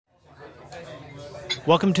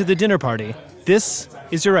Welcome to the dinner party. This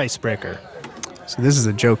is your icebreaker. So this is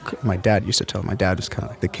a joke my dad used to tell. My dad was kind of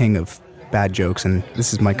like the king of bad jokes, and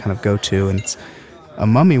this is my kind of go-to. And it's a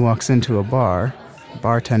mummy walks into a bar. The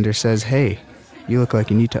bartender says, "Hey, you look like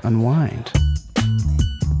you need to unwind."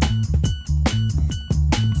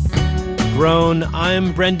 Grown,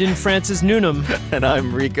 I'm Brendan Francis Newnham. And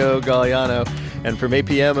I'm Rico Galliano. And from 8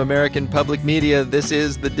 p.m. American Public Media, this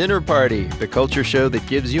is The Dinner Party, the culture show that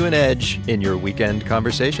gives you an edge in your weekend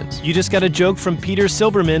conversations. You just got a joke from Peter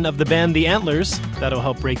Silberman of the band The Antlers. That'll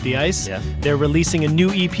help break the ice. Yeah. They're releasing a new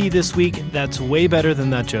EP this week that's way better than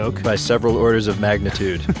that joke. By several orders of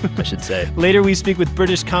magnitude, I should say. Later, we speak with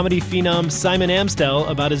British comedy phenom Simon Amstell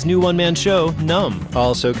about his new one-man show, Numb.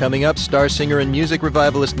 Also coming up, star singer and music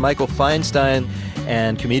revivalist Michael Feinstein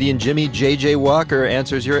and comedian Jimmie J.J. Walker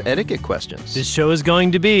answers your etiquette questions. This show is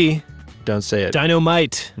going to be... Don't say it.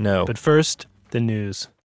 Dyn-o-mite. No. But first, the news.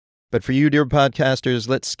 But for you, dear podcasters,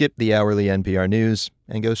 let's skip the hourly NPR news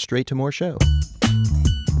and go straight to more show.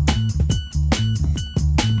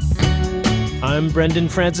 I'm Brendan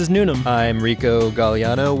Francis Newnham. I'm Rico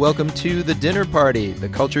Galliano. Welcome to The Dinner Party, the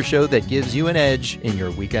culture show that gives you an edge in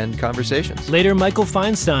your weekend conversations. Later, Michael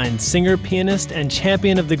Feinstein, singer, pianist, and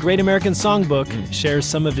champion of the Great American Songbook, shares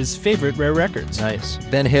some of his favorite rare records. Nice.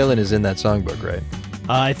 Van Halen is in that songbook, right?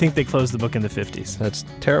 I think they closed the book in the 50s. That's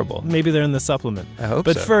terrible. Maybe they're in the supplement. I hope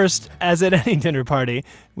so. But first, as at any dinner party,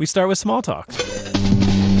 we start with small talk.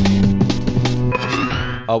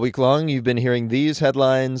 All week long, you've been hearing these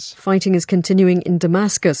headlines. Fighting is continuing in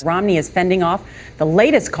Damascus. Romney is fending off the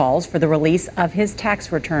latest calls for the release of his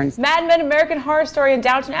tax returns. Mad Men, American Horror Story, and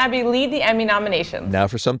Downton Abbey lead the Emmy nominations. Now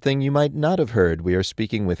for something you might not have heard. We are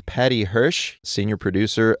speaking with Patty Hirsch, senior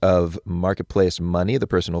producer of Marketplace Money, the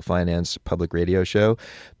personal finance public radio show.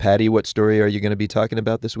 Patty, what story are you going to be talking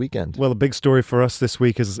about this weekend? Well, a big story for us this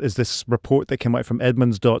week is this report that came out from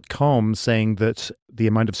Edmunds.com saying that the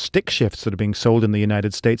amount of stick shifts that are being sold in the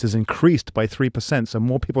United States has increased by 3%, so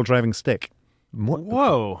more people driving stick.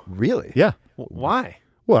 Whoa. Really? Yeah. Why?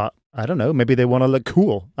 Well, I don't know. Maybe they want to look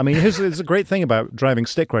cool. I mean, here's a great thing about driving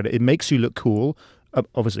stick, right? It makes you look cool,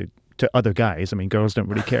 obviously, to other guys. I mean, girls don't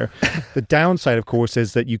really care. The downside, of course,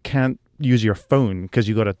 is that you can't use your phone because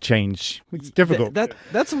you got to change. It's difficult.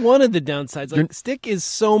 That's one of the downsides. Like, stick is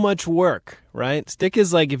so much work, right? Stick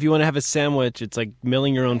is like, if you want to have a sandwich, it's like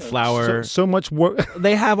milling your own flour. So much work.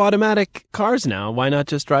 They have automatic cars now. Why not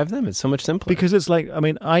just drive them? It's so much simpler. Because it's like, I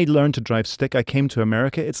mean, I learned to drive stick. I came to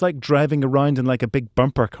America. It's like driving around in like a big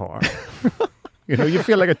bumper car. You know, you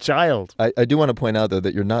feel like a child. I do want to point out, though,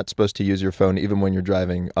 that you're not supposed to use your phone even when you're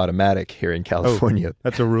driving automatic here in California. Oh,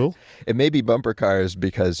 that's a rule? It may be bumper cars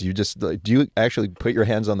because you just, do you actually put your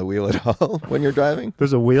hands on the wheel at all when you're driving?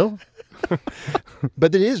 There's a wheel?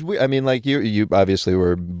 But it is weird. I mean, like you obviously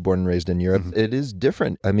were born and raised in Europe. Mm-hmm. It is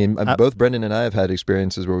different. I mean, both Brendan and I have had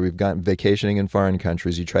experiences where we've gone vacationing in foreign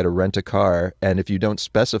countries. You try to rent a car, and if you don't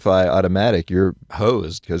specify automatic, you're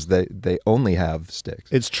hosed because they only have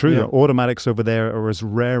sticks. It's true. Yeah. Automatics over there are as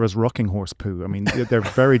rare as rocking horse poo. I mean, they're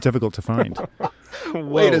very difficult to find.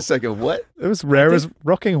 Wait a second, what? It was rare as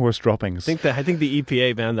rocking horse droppings. I think the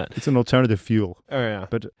EPA banned that. It's an alternative fuel. Oh yeah.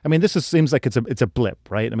 But I mean, seems like it's a blip,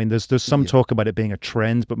 right? I mean, there's some talk about it being a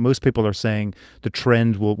trend, but most people are saying the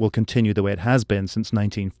trend will continue the way it has been since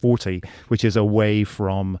 1940, which is away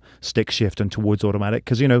from stick shift and towards automatic,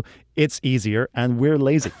 because, you know, it's easier and we're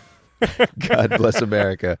lazy. God bless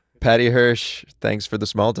America. Patty Hirsch, thanks for the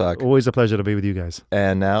small talk. Always a pleasure to be with you guys.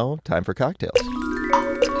 And now, time for cocktails.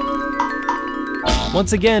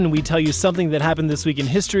 Once again, we tell you something that happened this week in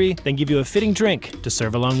history, then give you a fitting drink to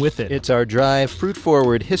serve along with it. It's our dry,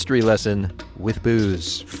 fruit-forward history lesson with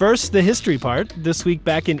booze. First, the history part. This week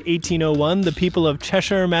back in 1801, the people of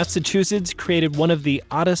Cheshire, Massachusetts created one of the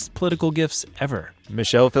oddest political gifts ever.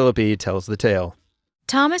 Michelle Philippi tells the tale.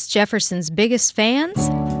 Thomas Jefferson's biggest fans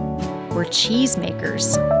were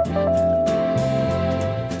cheesemakers.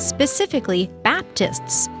 Specifically,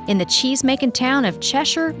 Baptists in the cheesemaking town of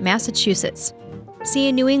Cheshire, Massachusetts. See,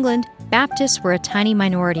 in New England, Baptists were a tiny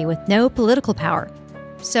minority with no political power.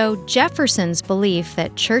 So Jefferson's belief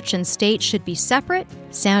that church and state should be separate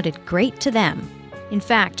sounded great to them. In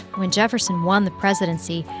fact, when Jefferson won the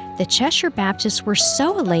presidency, the Cheshire Baptists were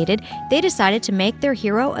so elated they decided to make their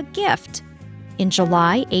hero a gift. In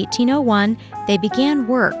July 1801, they began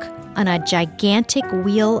work on a gigantic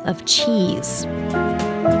wheel of cheese.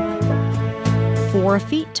 4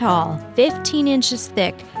 feet tall, 15 inches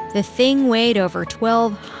thick, the thing weighed over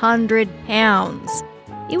 1,200 pounds.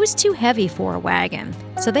 It was too heavy for a wagon,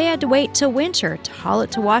 so they had to wait till winter to haul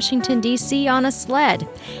it to Washington, D.C. on a sled.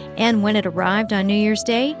 And when it arrived on New Year's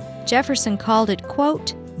Day, Jefferson called it,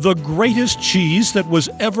 quote, the greatest cheese that was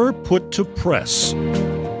ever put to press.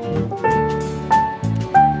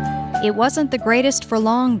 It wasn't the greatest for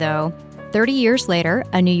long, though. 30 years later,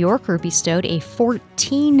 a New Yorker bestowed a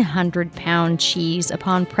 1,400-pound cheese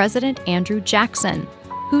upon President Andrew Jackson,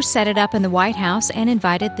 who set it up in the White House and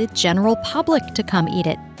invited the general public to come eat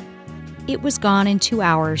it. It was gone in 2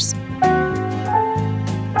 hours.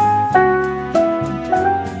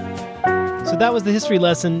 So that was the history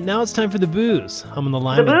lesson. Now it's time for the booze. I'm on the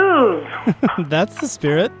line. The booze. That's the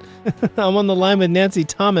spirit. I'm on the line with Nancy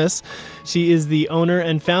Thomas. She is the owner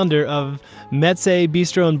and founder of Metse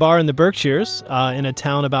Bistro and Bar in the Berkshires, in a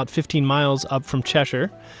town about 15 miles up from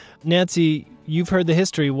Cheshire. Nancy, you've heard the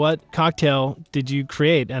history. What cocktail did you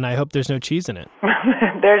create? And I hope there's no cheese in it.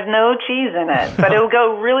 There's no cheese in it, but it'll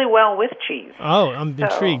go really well with cheese. Oh, I'm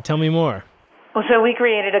intrigued. Tell me more. Well, so we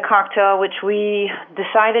created a cocktail which we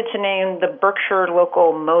decided to name the Berkshire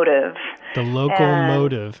Locomotive. The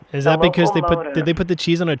Locomotive. Is that because did they put the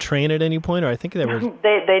cheese on a train at any point, or I think they were?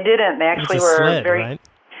 They didn't. They actually were sled, very right?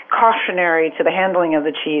 cautionary to the handling of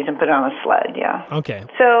the cheese and put it on a sled, yeah. Okay.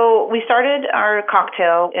 So we started our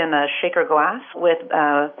cocktail in a shaker glass with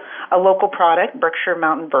a local product, Berkshire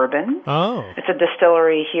Mountain Bourbon. Oh. It's a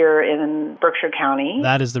distillery here in Berkshire County.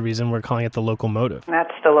 That is the reason we're calling it the Locomotive.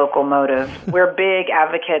 That's the Locomotive. We're big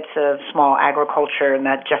advocates of small agriculture and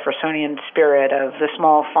that Jeffersonian spirit of the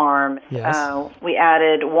small farm. Yes. We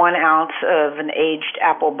added 1 ounce of an aged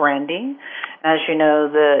apple brandy. As you know,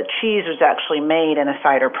 the cheese was actually made in a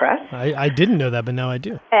cider press. I didn't know that, but now I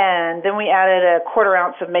do. And then we added a 1/4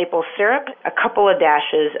 ounce of maple syrup, a couple of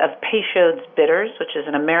dashes of Peychaud's bitters, which is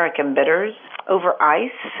an American bitters, over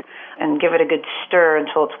ice, and give it a good stir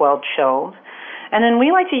until it's well chilled. And then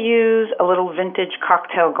we like to use a little vintage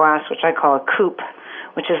cocktail glass, which I call a coupe,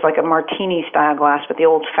 which is like a martini-style glass, but the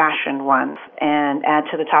old-fashioned one, and add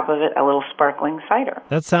to the top of it a little sparkling cider.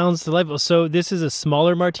 That sounds delightful. So this is a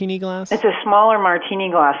smaller martini glass? It's a smaller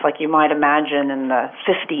martini glass like you might imagine in the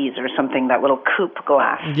 50s or something, that little coupe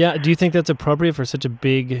glass. Yeah. Do you think that's appropriate for such a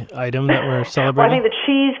big item that we're celebrating? Well, I think the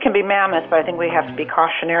cheese can be mammoth, but I think we have to be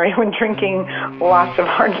cautionary when drinking lots of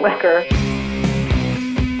hard liquor.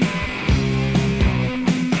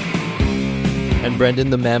 And Brendan,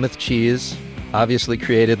 the mammoth cheese, obviously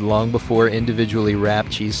created long before individually wrapped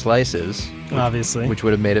cheese slices. Which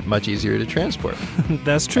would have made it much easier to transport.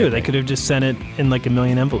 That's true. They could have just sent it in like 1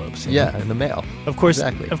 million envelopes. Yeah, in the mail. Of course,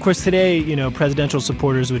 exactly. Of course, today, presidential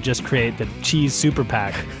supporters would just create the cheese super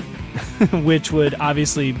pack, which would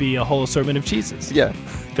obviously be a whole assortment of cheeses. Yeah.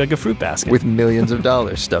 Like a fruit basket. With millions of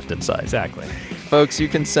dollars stuffed inside. Exactly. Folks, you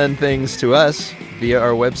can send things to us via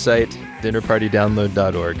our website,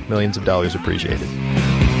 dinnerpartydownload.org. Millions of dollars appreciated.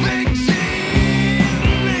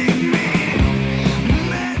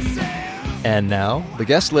 And now, the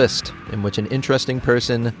guest list, in which an interesting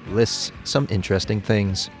person lists some interesting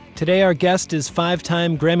things. Today, our guest is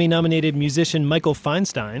 5-time Grammy-nominated musician Michael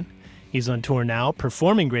Feinstein. He's on tour now,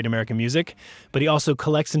 performing Great American music, but he also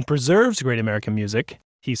collects and preserves Great American music.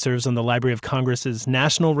 He serves on the Library of Congress's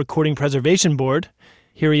National Recording Preservation Board.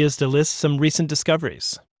 Here he is to list some recent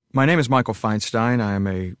discoveries. My name is Michael Feinstein. I am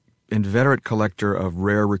a inveterate collector of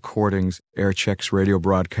rare recordings, air checks, radio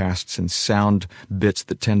broadcasts, and sound bits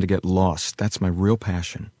that tend to get lost. That's my real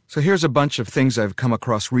passion. So here's a bunch of things I've come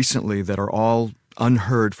across recently that are all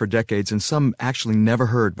unheard for decades, and some actually never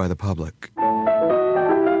heard by the public.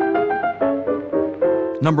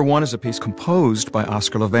 Number one is a piece composed by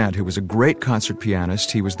Oscar Levant, who was a great concert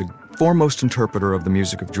pianist. He was the foremost interpreter of the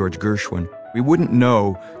music of George Gershwin. We wouldn't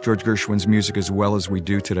know George Gershwin's music as well as we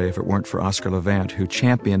do today if it weren't for Oscar Levant, who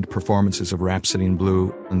championed performances of Rhapsody in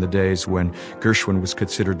Blue in the days when Gershwin was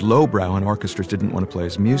considered lowbrow and orchestras didn't want to play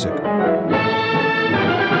his music.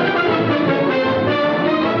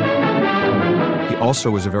 He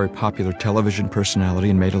also was a very popular television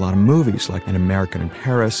personality and made a lot of movies, like An American in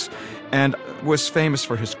Paris, and was famous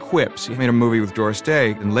for his quips. He made a movie with Doris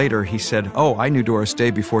Day, and later he said, "Oh, I knew Doris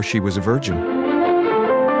Day before she was a virgin."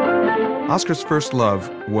 Oscar's first love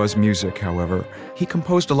was music, however. He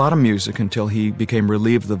composed a lot of music until he became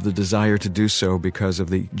relieved of the desire to do so because of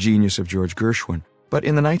the genius of George Gershwin. But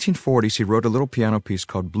in the 1940s, he wrote a little piano piece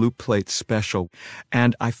called Blue Plate Special,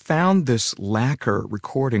 and I found this lacquer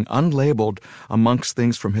recording unlabeled amongst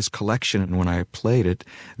things from his collection, and when I played it,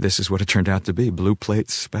 this is what it turned out to be, Blue Plate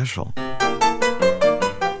Special.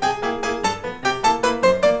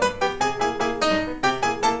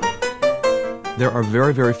 There are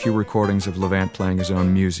very, very few recordings of Levant playing his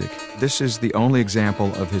own music. This is the only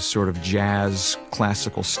example of his sort of jazz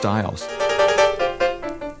classical styles.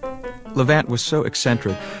 Levant was so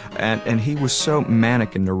eccentric, and he was so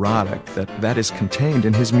manic and neurotic that is contained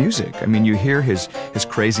in his music. I mean, you hear his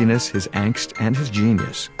craziness, his angst, and his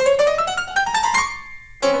genius.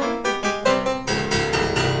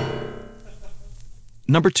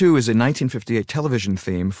 Number 2 is a 1958 television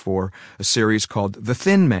theme for a series called The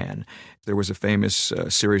Thin Man. There was a famous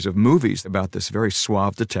series of movies about this very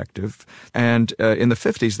suave detective, and in the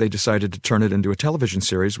 50s they decided to turn it into a television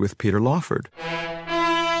series with Peter Lawford.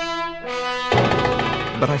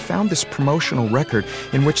 But I found this promotional record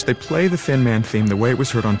in which they play the Thin Man theme the way it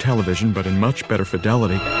was heard on television, but in much better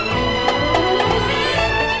fidelity.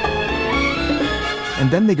 And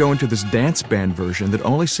then they go into this dance band version that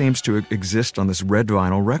only seems to exist on this red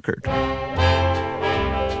vinyl record.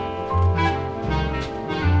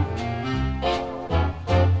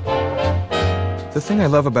 The thing I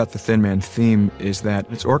love about the Thin Man theme is that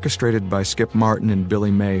it's orchestrated by Skip Martin and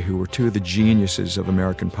Billy May, who were two of the geniuses of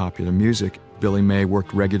American popular music. Billy May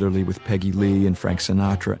worked regularly with Peggy Lee and Frank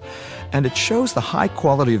Sinatra. And it shows the high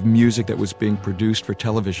quality of music that was being produced for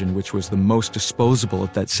television, which was the most disposable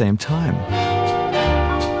at that same time.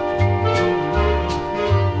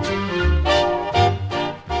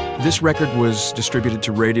 This record was distributed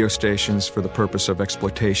to radio stations for the purpose of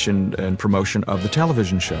exploitation and promotion of the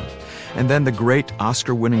television show. And then the great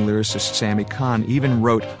Oscar-winning lyricist Sammy Cahn even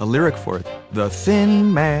wrote a lyric for it, The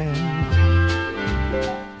Thin Man.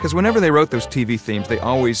 Because whenever they wrote those TV themes, they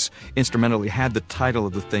always instrumentally had the title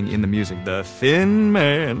of the thing in the music, The Thin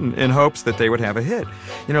Man, in hopes that they would have a hit.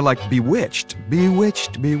 You know, like Bewitched,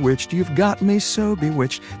 Bewitched, Bewitched, You've Got Me So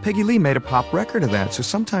Bewitched. Peggy Lee made a pop record of that, so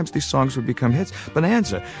sometimes these songs would become hits.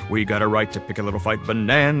 Bonanza, We Got a Right to Pick a Little Fight,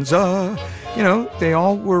 Bonanza. You know, they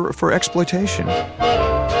all were for exploitation.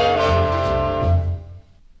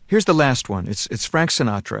 Here's the last one. It's Frank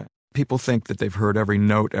Sinatra. People think that they've heard every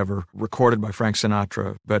note ever recorded by Frank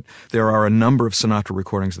Sinatra, but there are a number of Sinatra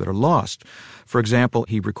recordings that are lost. For example,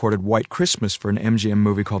 he recorded White Christmas for an MGM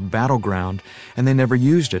movie called Battleground, and they never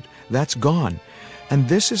used it. That's gone. And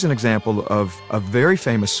this is an example of a very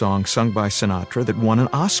famous song sung by Sinatra that won an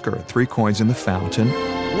Oscar, Three Coins in the Fountain.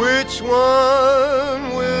 Which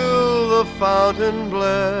one will the fountain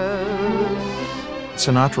bless?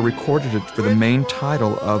 Sinatra recorded it for the main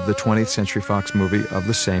title of the 20th Century Fox movie of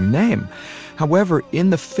the same name. However, in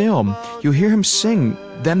the film, you hear him sing,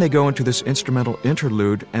 then they go into this instrumental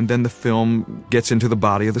interlude, and then the film gets into the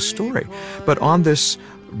body of the story. But on this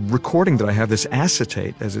recording that I have, this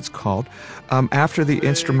acetate, as it's called, after the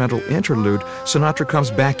instrumental interlude, Sinatra comes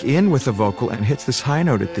back in with the vocal and hits this high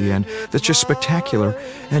note at the end that's just spectacular,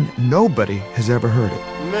 and nobody has ever heard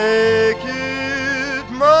it. Make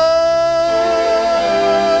it mine.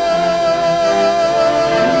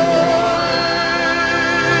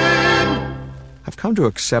 I've come to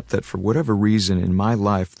accept that for whatever reason in my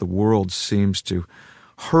life, the world seems to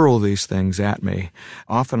hurl these things at me.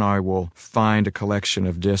 Often I will find a collection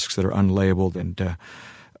of discs that are unlabeled, and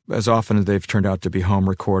as often as they've turned out to be home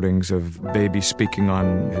recordings of baby speaking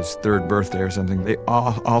on his third birthday or something, they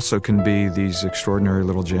also can be these extraordinary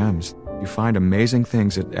little gems. You find amazing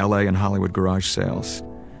things at LA and Hollywood garage sales.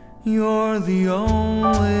 You're the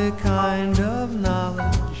only kind of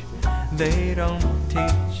knowledge they don't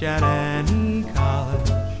teach at any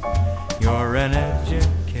college. You're an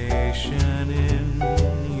education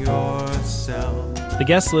in yourself. The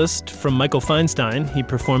guest list from Michael Feinstein. He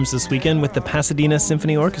performs this weekend with the Pasadena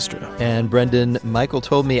Symphony Orchestra. And Brendan, Michael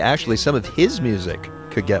told me actually some of his music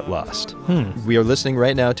could get lost. We are listening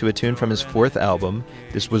right now to a tune from his fourth album.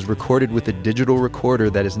 This was recorded with a digital recorder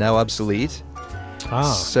that is now obsolete.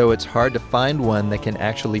 So it's hard to find one that can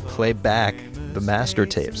actually play back the master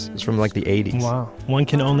tapes. It's from like the 80s. Wow. One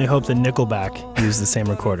can only hope that Nickelback used the same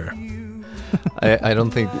recorder. I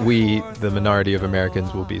don't think we, the minority of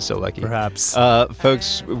Americans, will be so lucky. Perhaps.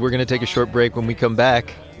 Folks, we're going to take a short break. When we come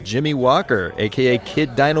back, Jimmie Walker, a.k.a.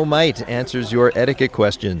 Kid Dyn-o-mite, answers your etiquette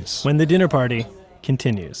questions. When the dinner party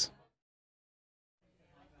continues.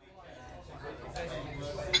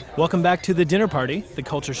 Welcome back to The Dinner Party, the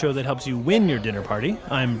culture show that helps you win your dinner party.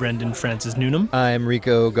 I'm Brendan Francis Newnham. I'm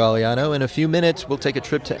Rico Galliano. In a few minutes, we'll take a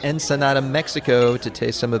trip to Ensenada, Mexico to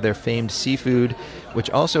taste some of their famed seafood, which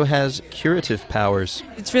also has curative powers.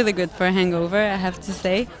 It's really good for a hangover, I have to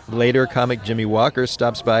say. Later, comic Jimmie Walker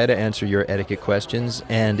stops by to answer your etiquette questions.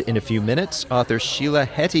 And in a few minutes, author Sheila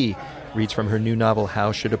Heti reads from her new novel,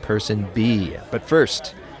 How Should a Person Be? But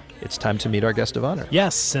first, it's time to meet our guest of honor.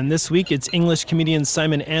 Yes, and this week it's English comedian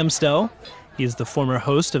Simon Amstell. He is the former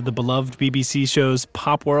host of the beloved BBC shows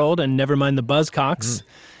Pop World and Nevermind the Buzzcocks.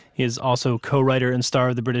 He is also co-writer and star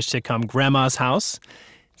of the British sitcom Grandma's House.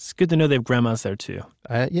 It's good to know they have grandmas there, too.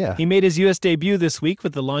 Yeah. He made his U.S. debut this week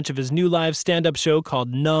with the launch of his new live stand-up show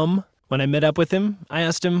called Numb. When I met up with him, I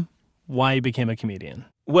asked him why he became a comedian.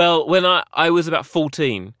 Well, when I was about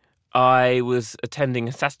 14, I was attending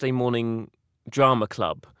a Saturday morning drama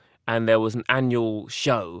club, and there was an annual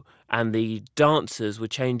show, and the dancers were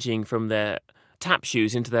changing from their tap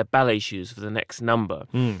shoes into their ballet shoes for the next number.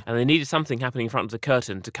 And they needed something happening in front of the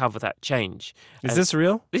curtain to cover that change. Is this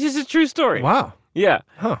real? This is a true story. Wow. Yeah.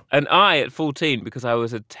 Huh. And I, at 14, because I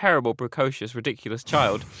was a terrible, precocious, ridiculous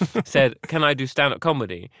child, said, can I do stand-up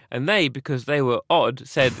comedy? And they, because they were odd,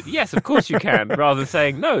 said, yes, of course you can, rather than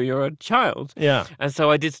saying, no, you're a child. Yeah. And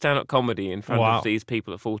so I did stand-up comedy in front of these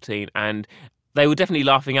people at 14, and they were definitely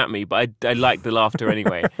laughing at me, but I liked the laughter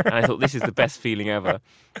anyway. And I thought, this is the best feeling ever.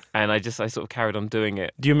 And I sort of carried on doing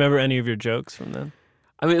it. Do you remember any of your jokes from then?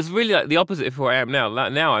 I mean, it's really like the opposite of who I am now.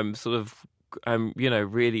 Like, now I'm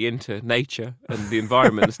really into nature and the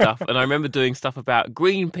environment and stuff. And I remember doing stuff about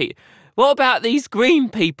green people. What about these green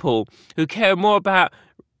people who care more about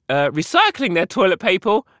recycling their toilet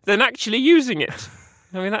paper than actually using it?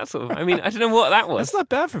 I mean, I don't know what that was. That's not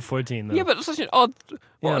bad for 14, though. Yeah, but it's such an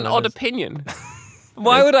odd opinion.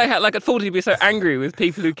 Why would I have, at 14, be so angry with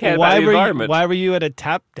people who care about the environment? Why were you at a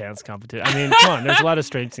tap dance competition? I mean, come on, there's a lot of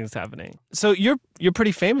strange things happening. So you're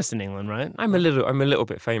pretty famous in England, right? I'm a little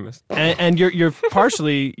bit famous. And you're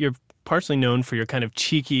partially known for your kind of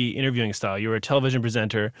cheeky interviewing style. You were a television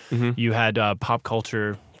presenter. Mm-hmm. You had pop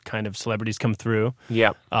culture kind of celebrities come through.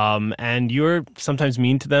 Yeah. And you were sometimes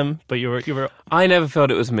mean to them, but you were. I never felt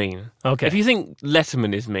it was mean. Okay. If you think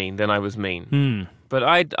Letterman is mean, then I was mean. But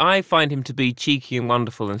I find him to be cheeky and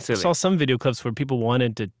wonderful and silly. I saw some video clips where people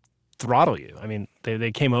wanted to throttle you. I mean,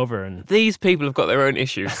 they came over and... These people have got their own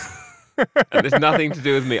issues. And there's nothing to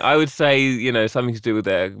do with me. I would say, something to do with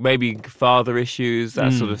their maybe father issues,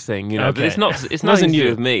 that sort of thing. Okay. But it's nothing to do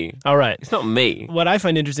with me. All right. It's not me. What I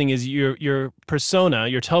find interesting is your persona,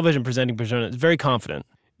 your television presenting persona, is very confident.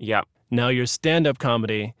 Yeah. Now, your stand-up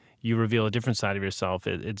comedy, you reveal a different side of yourself.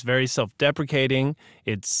 It's very self-deprecating.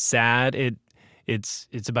 It's sad.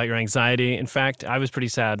 It's about your anxiety. In fact, I was pretty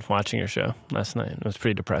sad watching your show last night. It was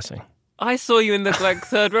pretty depressing. I saw you in the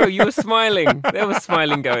third row. You were smiling. There was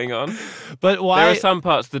smiling going on. But why? There are some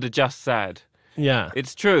parts that are just sad. Yeah.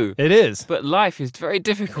 It's true. It is. But life is very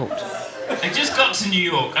difficult. I just got to New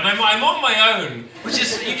York and I'm on my own, which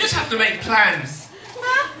is, you just have to make plans.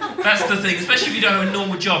 That's the thing, especially if you don't have a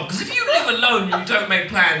normal job. Because if you live alone and you don't make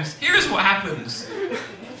plans, here's what happens.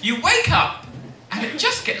 You wake up and it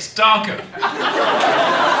just gets darker.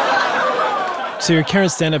 So your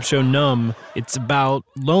current stand-up show, Numb, it's about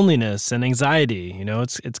loneliness and anxiety.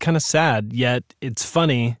 It's kind of sad, yet it's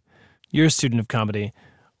funny. You're a student of comedy.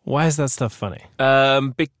 Why is that stuff funny?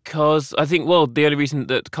 Because I think, the only reason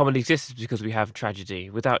that comedy exists is because we have tragedy.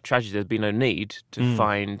 Without tragedy, there'd be no need to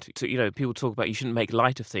find... people talk about you shouldn't make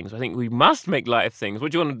light of things. I think we must make light of things.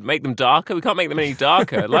 What, do you want to make them darker? We can't make them any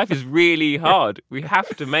darker. Life is really hard. We have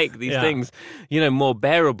to make these things, more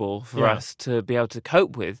bearable for us to be able to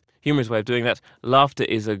cope with. Humorous way of doing that. Laughter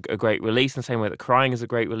is a great release in the same way that crying is a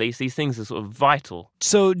great release. These things are sort of vital.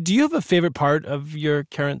 So do you have a favorite part of your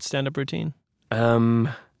current stand-up routine? Do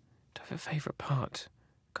I have a favorite part?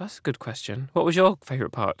 God, that's a good question. What was your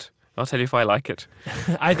favorite part? I'll tell you if I like it.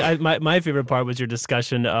 My favorite part was your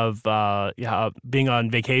discussion of being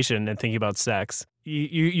on vacation and thinking about sex.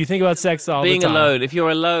 You think about sex all the time. Being alone. If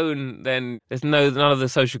you're alone, then there's none of the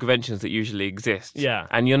social conventions that usually exist. Yeah.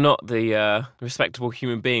 And you're not the respectable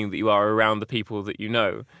human being that you are around the people that you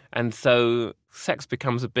know. And so sex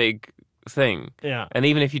becomes a big thing. Yeah. And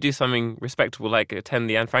even if you do something respectable like attend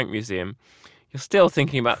the Anne Frank Museum, you're still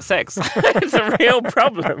thinking about sex. It's a real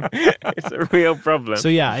problem. It's a real problem. So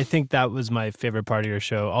yeah, I think that was my favorite part of your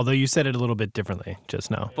show, although you said it a little bit differently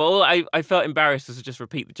just now. Well, I felt embarrassed to just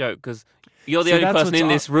repeat the joke because you're the only person in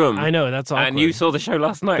this room. I know, that's awkward. And you saw the show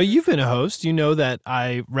last night. But you've been a host. You know that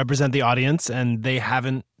I represent the audience and they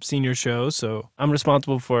haven't seen your show, so I'm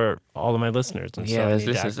responsible for all of my listeners. And yeah, there's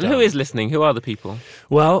listeners. And who is listening? Who are the people?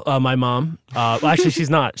 Well, my mom. Well, actually, she's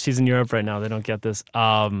not. She's in Europe right now. They don't get this.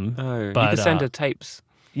 But, you can send her tapes.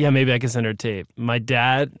 Yeah, maybe I can send her tape. My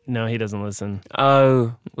dad, no, he doesn't listen.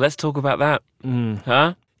 Oh, let's talk about that.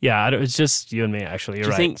 Huh? Yeah, it's just you and me, actually. You're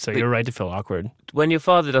right. So you're right to feel awkward. When your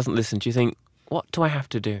father doesn't listen, do you think, what do I have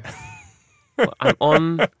to do? Well, I'm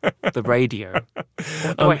on the radio.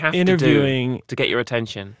 What do I have to do to get your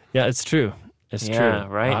attention? Yeah, it's true. It's true.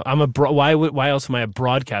 Right? I'm why else am I a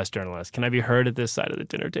broadcast journalist? Can I be heard at this side of the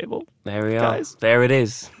dinner table? There we are. Guys? There it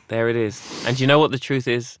is. There it is. And do you know what the truth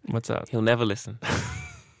is? What's that? He'll never listen.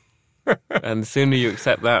 And the sooner you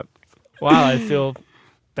accept that. Wow, I feel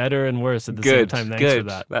better and worse at the same time. Thanks for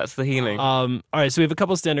that. That's the healing. All right, so we have a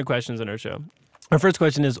couple standard questions on our show. Our first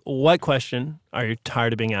question is, what question are you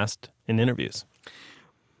tired of being asked in interviews?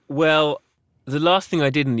 Well, the last thing I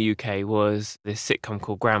did in the UK was this sitcom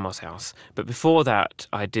called Grandma's House. But before that,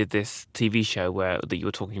 I did this TV show that you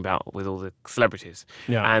were talking about with all the celebrities.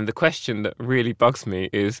 Yeah. And the question that really bugs me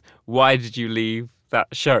is, why did you leave that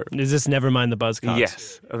show? Is this Nevermind the Buzzcocks?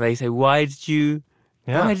 Yes. And they say, why did you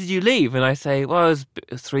leave? And I say, well, it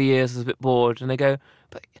was 3 years, I was a bit bored. And they go,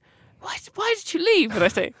 but why did you leave? And I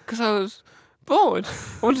say, because I was bored.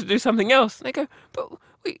 I wanted to do something else. And they go, but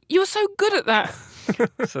you were so good at that.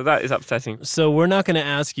 So that is upsetting. So we're not going to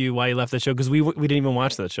ask you why you left the show, because we didn't even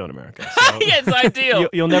watch that show in America. So yeah, it's ideal.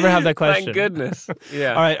 You'll never have that question. Thank goodness.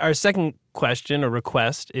 Yeah. All right, our second question or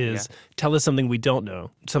request is, tell us something we don't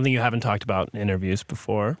know, something you haven't talked about in interviews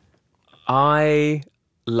before. I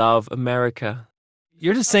love America.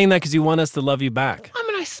 You're just saying that because you want us to love you back. I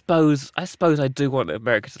mean, I suppose I do want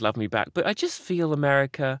America to love me back, but I just feel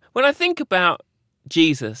America... When I think about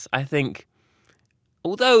Jesus, I think...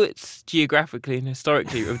 Although it's geographically and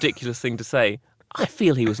historically a ridiculous thing to say, I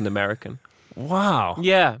feel he was an American. Wow.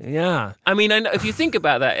 Yeah. Yeah. I mean, I know if you think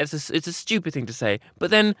about that, it's a stupid thing to say. But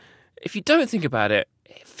then, if you don't think about it,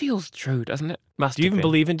 it feels true, doesn't it? Do you even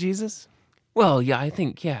believe in Jesus? Well, yeah, I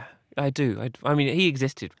think, I do. I mean, he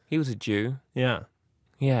existed. He was a Jew. Yeah.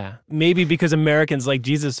 Yeah. Maybe because Americans like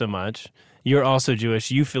Jesus so much, you're also Jewish.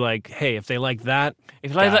 You feel like, hey, if they like that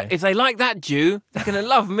If they like that Jew, they're going to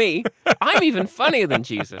love me. I'm even funnier than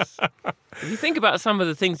Jesus. If you think about some of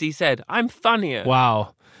the things he said, I'm funnier.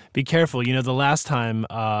 Wow. Be careful. You know, the last time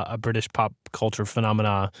a British pop culture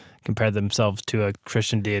phenomena compared themselves to a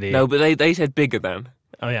Christian deity. No, but they said bigger than.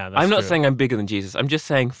 Oh, yeah, that's I'm not true. saying I'm bigger than Jesus. I'm just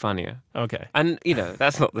saying funnier. Okay. And,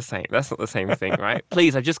 that's not the same. That's not the same thing, right?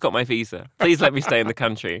 Please, I've just got my visa. Please let me stay in the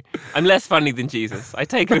country. I'm less funny than Jesus. I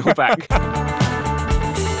take it all back.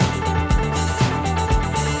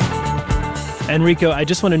 And Rico, I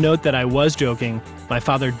just want to note that I was joking. My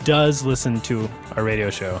father does listen to our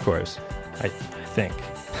radio show. Of course. I think.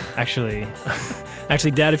 Actually,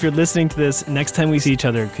 Dad, if you're listening to this, next time we see each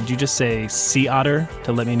other, could you just say sea otter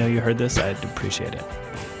to let me know you heard this? I'd appreciate it.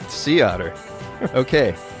 Sea otter.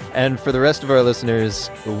 Okay. And for the rest of our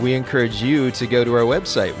listeners, we encourage you to go to our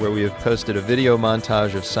website where we have posted a video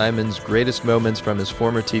montage of Simon's greatest moments from his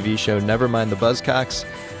former TV show, Nevermind the Buzzcocks.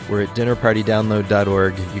 We're at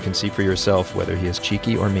dinnerpartydownload.org. You can see for yourself whether he is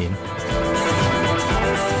cheeky or mean.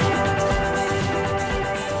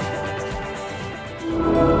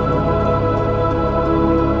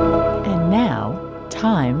 And now,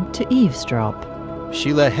 time to eavesdrop.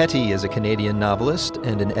 Sheila Heti is a Canadian novelist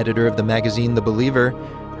and an editor of the magazine The Believer.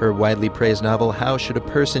 Her widely praised novel, How Should a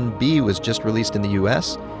Person Be, was just released in the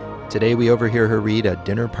U.S. Today we overhear her read a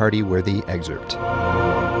dinner party-worthy excerpt.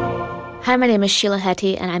 Hi, my name is Sheila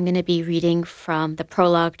Heti, and I'm going to be reading from the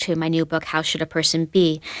prologue to my new book, How Should a Person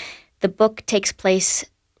Be? The book takes place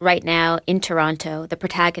right now in Toronto. The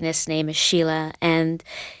protagonist's name is Sheila, and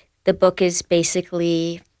the book is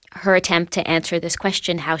basically her attempt to answer this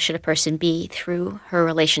question, how should a person be, through her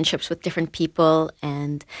relationships with different people.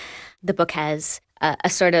 And the book has a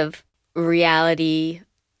sort of reality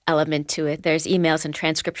element to it. There's emails and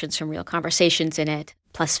transcriptions from real conversations in it,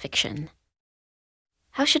 plus fiction.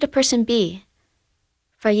 How should a person be?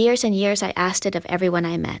 For years and years, I asked it of everyone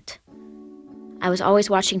I met. I was always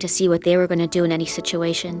watching to see what they were going to do in any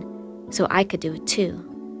situation, so I could do it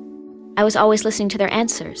too. I was always listening to their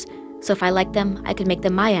answers, so if I liked them, I could make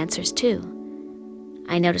them my answers too.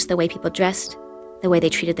 I noticed the way people dressed, the way they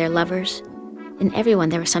treated their lovers. In everyone,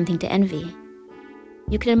 there was something to envy.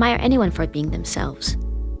 You can admire anyone for being themselves.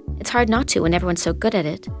 It's hard not to when everyone's so good at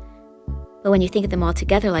it. But when you think of them all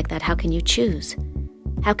together like that, how can you choose?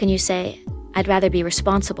 How can you say, I'd rather be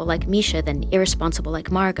responsible like Misha than irresponsible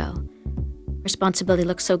like Margot? Responsibility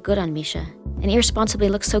looks so good on Misha, and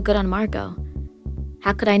irresponsibility looks so good on Margot.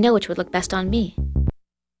 How could I know which would look best on me?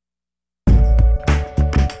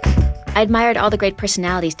 I admired all the great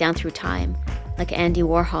personalities down through time, like Andy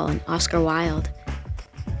Warhol and Oscar Wilde.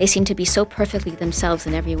 They seemed to be so perfectly themselves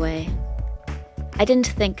in every way. I didn't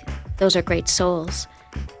think those are great souls,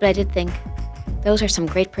 but I did think those are some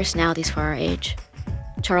great personalities for our age.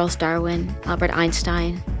 Charles Darwin, Albert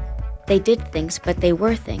Einstein. They did things, but they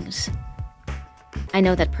were things. I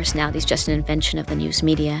know that personality is just an invention of the news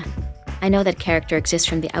media. I know that character exists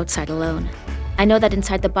from the outside alone. I know that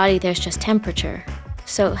inside the body there's just temperature.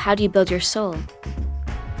 So how do you build your soul?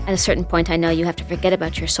 At a certain point, I know you have to forget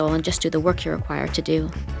about your soul and just do the work you're required to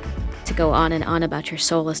do. To go on and on about your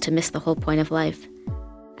soul is to miss the whole point of life.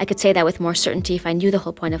 I could say that with more certainty if I knew the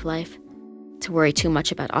whole point of life. to worry too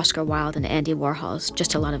much about Oscar Wilde and Andy Warhol's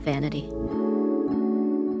just a lot of vanity.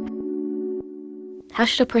 How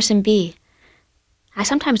should a person be? I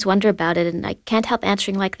sometimes wonder about it, and I can't help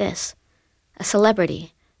answering like this. A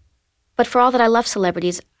celebrity. But for all that I love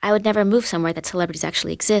celebrities, I would never move somewhere that celebrities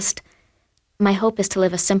actually exist. My hope is to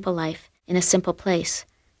live a simple life in a simple place,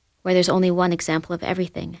 where there's only one example of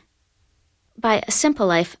everything. By a simple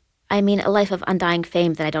life, I mean a life of undying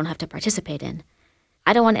fame that I don't have to participate in.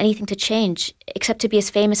 I don't want anything to change, except to be as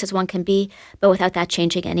famous as one can be, but without that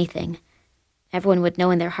changing anything. Everyone would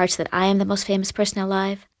know in their hearts that I am the most famous person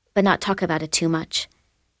alive, but not talk about it too much.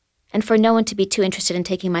 And for no one to be too interested in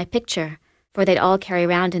taking my picture, for they'd all carry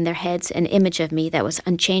around in their heads an image of me that was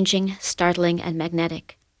unchanging, startling, and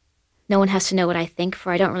magnetic. No one has to know what I think,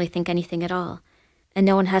 for I don't really think anything at all. And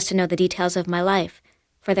no one has to know the details of my life,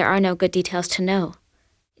 for there are no good details to know.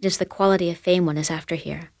 It is the quality of fame one is after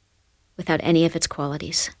here, without any of its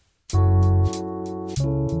qualities.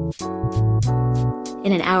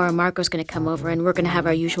 In an hour, Margot's going to come over, and we're going to have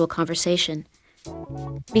our usual conversation.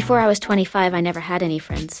 Before I was 25, I never had any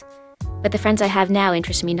friends. But the friends I have now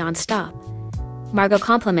interest me nonstop. Margot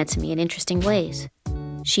compliments me in interesting ways.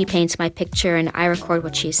 She paints my picture, and I record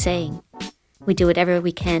what she is saying. We do whatever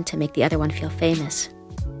we can to make the other one feel famous.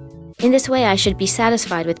 In this way, I should be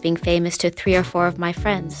satisfied with being famous to 3 or 4 of my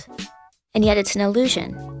friends. And yet it's an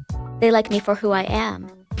illusion. They like me for who I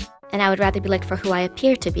am, and I would rather be liked for who I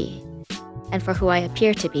appear to be, and for who I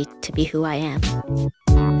appear to be who I am.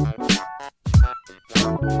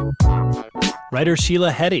 Writer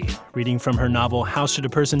Sheila Heti, reading from her novel How Should a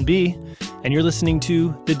Person Be? And you're listening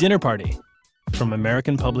to The Dinner Party from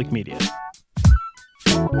American Public Media.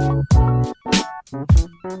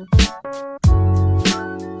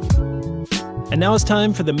 And now it's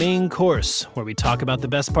time for the main course, where we talk about the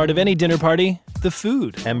best part of any dinner party, the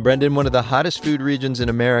food. And Brendan, one of the hottest food regions in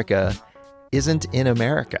America isn't in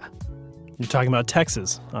America. You're talking about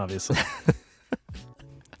Texas, obviously.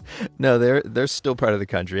 No, they're still part of the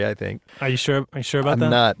country, I think. Are you sure about that?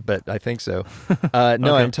 I'm not, but I think so. No, okay.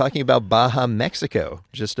 I'm talking about Baja, Mexico,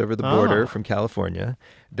 just over the border from California.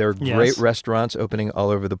 There are great restaurants opening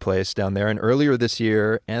all over the place down there. And earlier this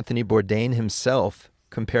year, Anthony Bourdain himself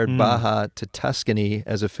compared Baja to Tuscany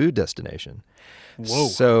as a food destination. Whoa.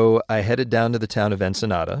 So I headed down to the town of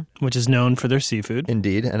Ensenada. Which is known for their seafood.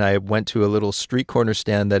 Indeed. And I went to a little street corner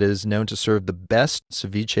stand that is known to serve the best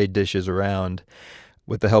ceviche dishes around.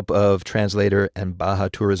 With the help of translator and Baja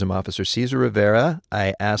tourism officer Cesar Rivera,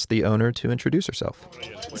 I asked the owner to introduce herself.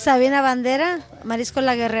 Sabina Bandera, Marisco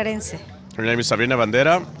La Guerrerense. Her name is Sabina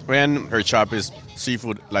Bandera, and her shop is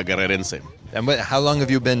Seafood La Guerrerense. And how long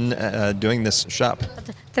have you been doing this shop?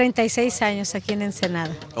 36 años aquí en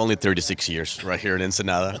Ensenada. Only 36 years right here in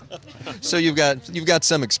Ensenada. So you've got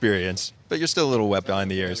some experience, but you're still a little wet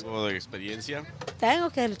behind the ears. Tengo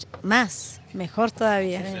que más, mejor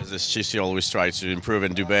todavía. She always tries to improve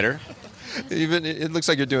and do better. Even it looks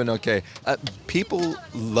like you're doing okay. People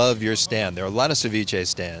love your stand. There are a lot of ceviche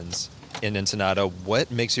stands in Ensenada.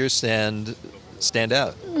 What makes your stand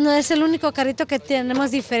out? No es el único carrito que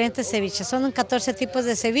tenemos diferentes ceviches. Son 14 tipos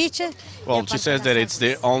de ceviche. Well, she says that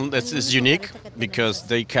it's unique because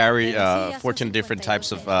they carry 14 different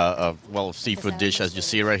types of seafood dish, as you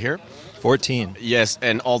see right here. 14? Yes,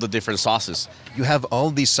 and all the different sauces. You have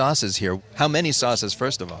all these sauces here. How many sauces,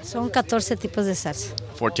 first of all? Son 14 tipos de salsa.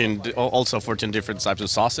 14 different types of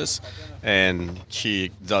sauces. And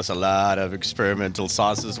she does a lot of experimental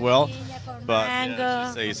sauce as well. But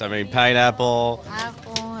mango, she says, pineapple,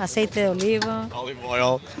 aceite de olivo, olive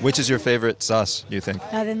oil. Which is your favorite sauce, do you think?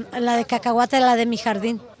 La de cacahuate, la de mi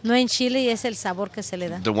jardín. No en chile y es el sabor que se le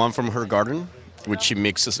da. The one from her garden, which she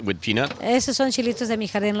mixes with peanut. Esos son chilitos de mi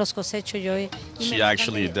jardín, los cosecho yo. She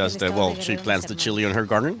actually does that. Well, she plants the chili on her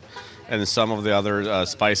garden. And some of the other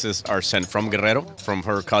spices are sent from Guerrero, from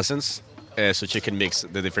her cousins. So she can mix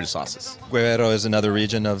the different sauces. Guerrero is another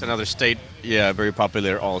region of... It's another state, very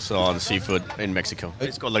popular also on seafood in Mexico.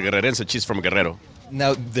 It's called La Guerrerense. She's from Guerrero.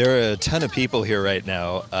 Now, there are a ton of people here right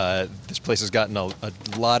now. This place has gotten a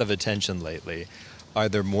lot of attention lately. Are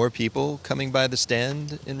there more people coming by the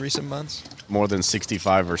stand in recent months? More than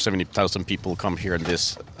 65 or 70,000 people come here in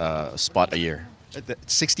this spot a year.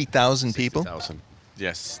 60,000 people? 60,000,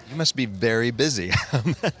 yes. You must be very busy.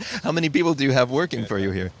 How many people do you have working for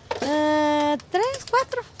you here? 3, 4.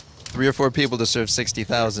 3 or 4 people to serve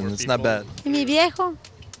 60,000. It's not bad. Y mi viejo,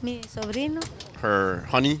 mi sobrino. Her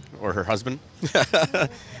honey or her husband.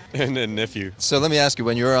 And a nephew. So let me ask you,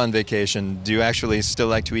 when you're on vacation, do you actually still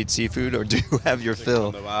like to eat seafood or do you have your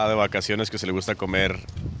fill? Cuando va de vacaciones que se le gusta comer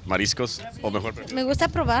mariscos. O mejor. Me gusta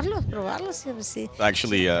probarlos, sí.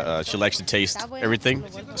 Actually, she likes to taste everything,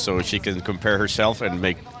 so she can compare herself and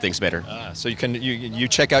make things better. So you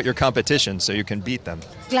check out your competition so you can beat them.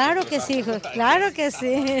 Claro que sí, claro que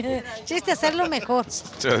sí. Chiste hacerlo mejor.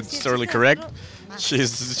 So it's totally correct. She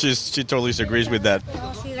totally agrees with that.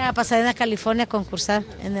 Vamos a ir a Pasadena, California a concursar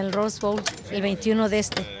en el Rose Bowl el 21 de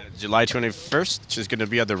este. July 21st, she's going to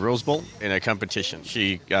be at the Rose Bowl in a competition.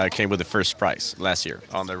 She came with the first prize last year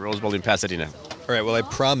on the Rose Bowl in Pasadena. All right, well, I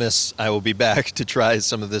promise I will be back to try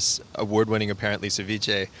some of this award-winning, apparently,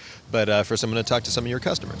 ceviche. But first, I'm going to talk to some of your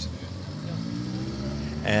customers.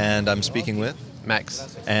 And I'm speaking with?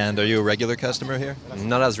 Max. And are you a regular customer here?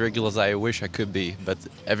 Not as regular as I wish I could be, but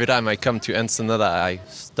every time I come to Ensenada, I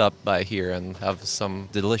stop by here and have some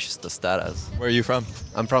delicious tostadas. Where are you from?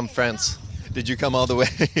 I'm from France. Did you come all the way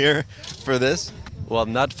here for this? Well,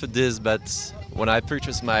 not for this, but when I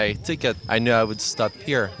purchased my ticket, I knew I would stop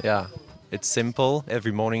here, yeah. It's simple.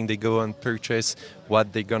 Every morning they go and purchase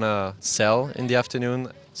what they're gonna sell in the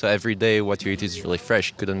afternoon. So every day what you eat is really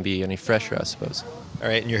fresh. Couldn't be any fresher, I suppose. All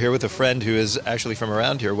right, and you're here with a friend who is actually from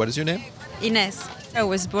around here. What is your name? Ines. I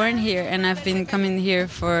was born here and I've been coming here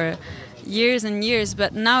for years and years,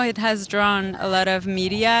 but now it has drawn a lot of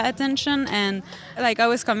media attention, and like I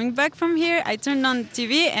was coming back from here, I turned on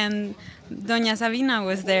TV and Doña Sabina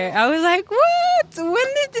was there. I was like, what? When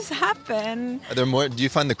did this happen? Are there more? Do you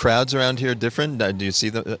find the crowds around here different? Do you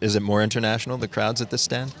see is it more international, the crowds at this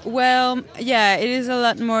stand? Well, yeah, it is a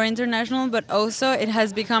lot more international, but also it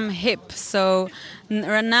has become hip. So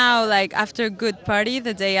right now, like after a good party,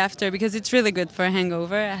 the day after, because it's really good for a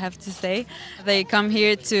hangover, I have to say, they come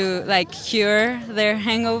here to like cure their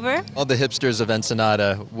hangover. All the hipsters of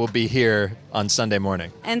Ensenada will be here on Sunday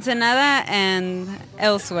morning. Ensenada and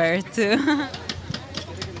elsewhere too.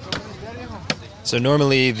 So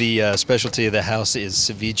normally the specialty of the house is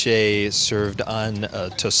ceviche served on a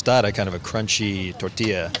tostada, kind of a crunchy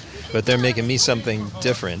tortilla. But they're making me something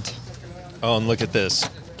different. Oh, and look at this.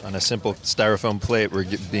 On a simple styrofoam plate, we're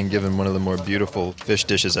being given one of the more beautiful fish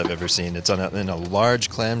dishes I've ever seen. It's in a large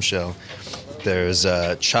clamshell. There's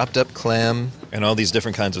chopped up clam and all these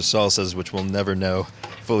different kinds of salsas, which we'll never know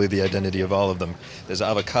fully the identity of all of them. There's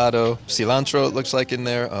avocado, cilantro, it looks like in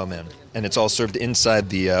there. Oh, man. And it's all served inside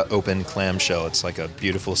the open clamshell. It's like a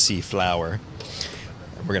beautiful sea flower.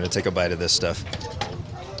 And we're going to take a bite of this stuff.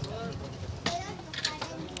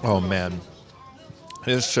 Oh, man.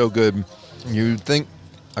 It is so good. You'd think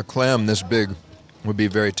a clam this big would be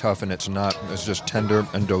very tough, and it's not. It's just tender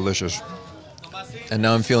and delicious. And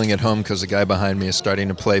now I'm feeling at home because the guy behind me is starting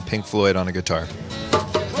to play Pink Floyd on a guitar.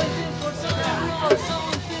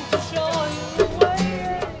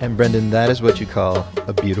 And Brendan, that is what you call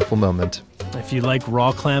a beautiful moment. If you like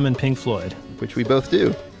raw clam and Pink Floyd. Which we both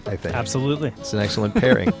do, I think. Absolutely. It's an excellent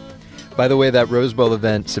pairing. By the way, that Rose Bowl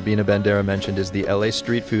event Sabina Bandera mentioned is the LA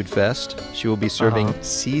Street Food Fest. She will be serving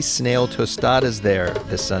sea snail tostadas there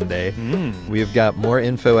this Sunday. We have got more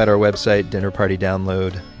info at our website,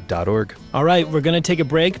 dinnerpartydownload.org. All right, we're going to take a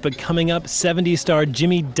break, but coming up, 70s star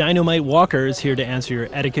Jimmie Dyn-o-mite Walker is here to answer your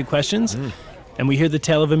etiquette questions. And we hear the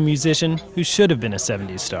tale of a musician who should have been a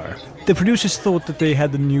 70s star. The producers thought that they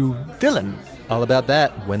had the new villain. All about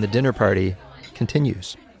that when the dinner party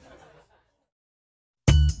continues.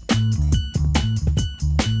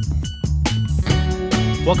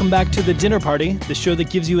 Welcome back to The Dinner Party, the show that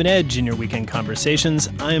gives you an edge in your weekend conversations.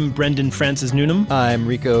 I'm Brendan Francis Newnham. I'm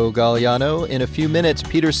Rico Galliano. In a few minutes,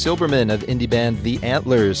 Peter Silberman of indie band The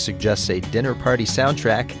Antlers suggests a dinner party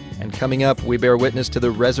soundtrack. And coming up, we bear witness to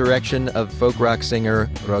the resurrection of folk rock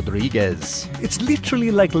singer Rodriguez. It's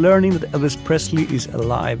literally like learning that Elvis Presley is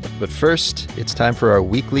alive. But first, it's time for our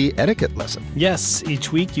weekly etiquette lesson. Yes,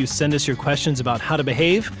 each week you send us your questions about how to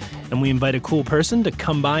behave, and we invite a cool person to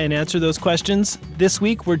come by and answer those questions. This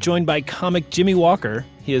week, we're joined by comic Jimmie Walker.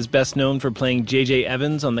 He is best known for playing J.J.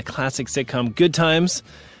 Evans on the classic sitcom Good Times.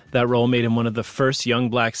 That role made him one of the first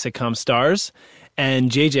young black sitcom stars.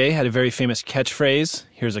 And JJ had a very famous catchphrase.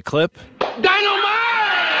 Here's a clip. Dyn-o-mite!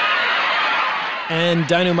 And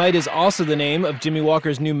Dyn-o-mite is also the name of Jimmie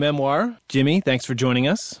Walker's new memoir. Jimmie, thanks for joining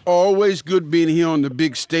us. Always good being here on the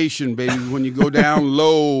big station, baby. When you go down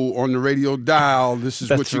low on the radio dial, this is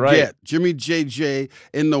what you get. Jimmie JJ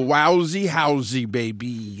in the wowsy housey,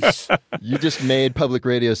 babies. You just made public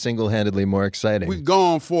radio single-handedly more exciting. We're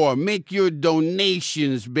going for it. Make your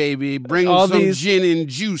donations, baby. Bring All some these- gin and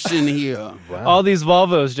juice in here. Wow. All these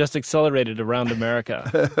Volvos just accelerated around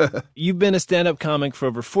America. You've been a stand-up comic for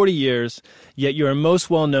over 40 years, yet you are most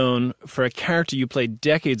well known for a character you played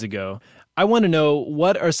decades ago. I want to know,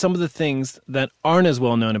 what are some of the things that aren't as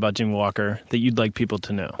well known about Jimmie Walker that you'd like people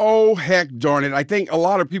to know? Oh, heck darn it. I think a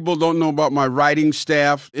lot of people don't know about my writing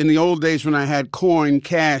staff. In the old days when I had coin,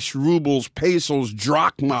 cash, rubles, pesos,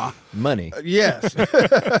 drachma. Money. Yes.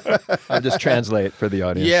 I'll just translate for the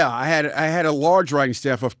audience. Yeah, I had a large writing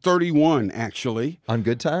staff of 31, actually. On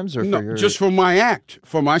good times or no, for your... just for my act.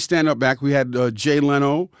 For my stand-up act, we had Jay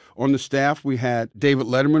Leno on the staff. We had David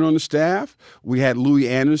Letterman on the staff. We had Louis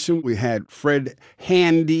Anderson. We had Fred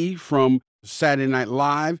Handy from Saturday Night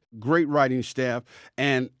Live. Great writing staff.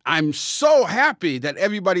 And I'm so happy that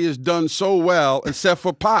everybody has done so well except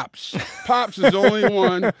for Pops. Pops is the only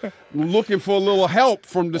one looking for a little help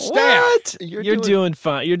from the staff. What? You're doing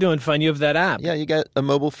fine. You're doing fine. You have that app. Yeah, you got a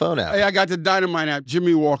mobile phone app. Hey, I got the Dyn-o-mite app,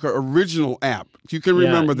 Jimmie Walker original app. You can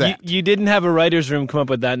remember that. You didn't have a writer's room come up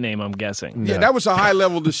with that name, I'm guessing. Yeah, that was a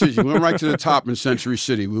high-level decision. We went right to the top in Century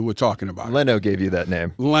City. We were talking about Leno gave you that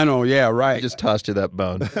name. Leno, yeah, right. He just tossed you that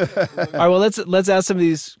bone. All right, well, let's ask some of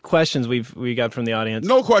these questions we got from the audience.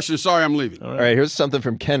 No questions. Sorry, I'm leaving. All right, here's something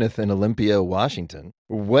from Kenneth in Olympia, Washington.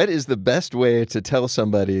 What is the best way to tell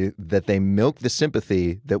somebody that they milk the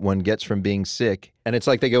sympathy that one gets from being sick, and it's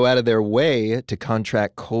like they go out of their way to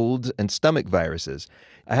contract colds and stomach viruses?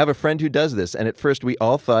 I have a friend who does this, and at first we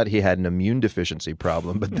all thought he had an immune deficiency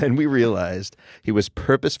problem, but then we realized he was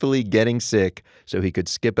purposefully getting sick so he could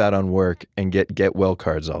skip out on work and get well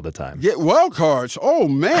cards all the time. Get well cards? Oh,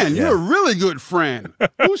 man, you're a really good friend.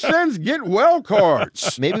 Who sends get well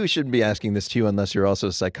cards? Maybe we shouldn't be asking this to you unless you're also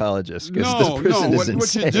a psychologist, because No. this person is What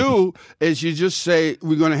insane. you do is you just say,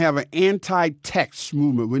 we're going to have an anti-text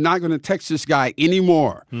movement. We're not going to text this guy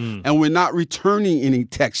anymore, and we're not returning any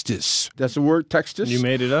textus. That's the word, textus? You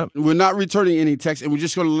made it up. We're not returning any text, and we're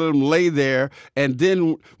just going to let them lay there. And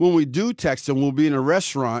then when we do text them, we'll be in a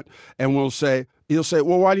restaurant, and he'll say,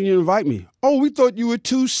 well, why didn't you invite me? Oh, we thought you were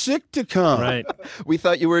too sick to come. Right. We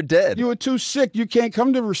thought you were dead. You were too sick. You can't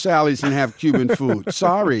come to Versailles and have Cuban food.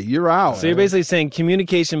 Sorry, you're out. So you're basically saying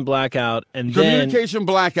communication blackout, and Communication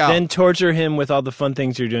blackout. then torture him with all the fun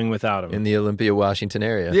things you're doing without him. In the Olympia, Washington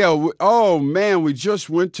area. Yeah. Oh, man, we just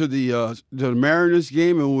went to the Mariners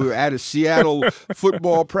game, and we were at a Seattle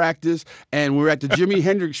football practice, and we're at the Jimi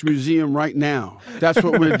Hendrix Museum right now. That's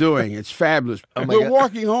what we're doing. It's fabulous. We're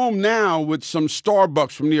walking home now with some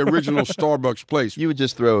Starbucks from the original Starbucks place. You would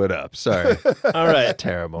just throw it up. Sorry. All right.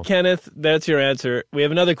 Terrible. Kenneth, that's your answer. We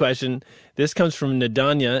have another question. This comes from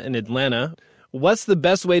Nadanya in Atlanta. What's the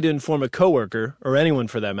best way to inform a coworker, or anyone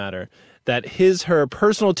for that matter, that her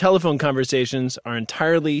personal telephone conversations are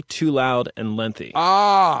entirely too loud and lengthy?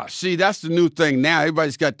 Ah, see, that's the new thing now.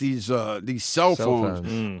 Everybody's got these cell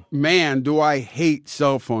phones. Man, do I hate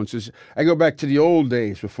cell phones. I go back to the old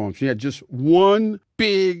days with phones. You had just one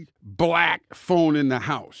big black phone in the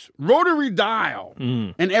house, rotary dial.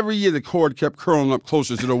 And every year the cord kept curling up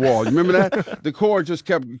closer to the wall. You remember that? The cord just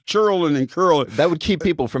kept curling and curling. That would keep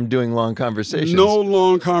people from doing long conversations. No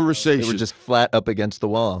long conversations. They were just flat up against the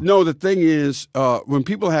wall. No, the thing is, when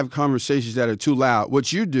people have conversations that are too loud,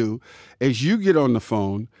 what you do is you get on the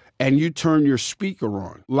phone and you turn your speaker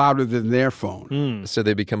on louder than their phone. So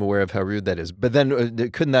they become aware of how rude that is. But then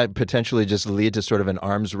couldn't that potentially just lead to sort of an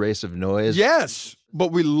arms race of noise? Yes.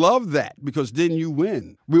 But we love that because then you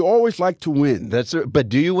win. We always like to win. But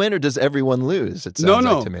do you win or does everyone lose? It sounds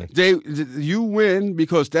like to me. You win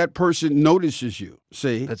because that person notices you.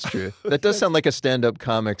 See? That's true. That does sound like a stand-up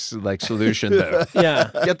comics solution, though.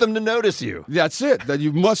 Yeah. Get them to notice you. That's it. That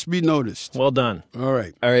you must be noticed. Well done. All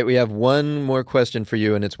right. All right. We have one more question for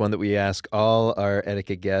you, and it's one that we ask all our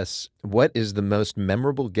etiquette guests. What is the most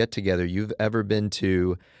memorable get-together you've ever been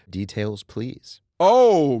to? Details, please.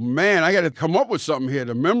 Oh, man, I got to come up with something here.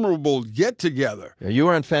 The memorable get-together. You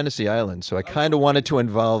were on Fantasy Island, so I kind of wanted to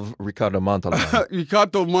involve Ricardo Montalban.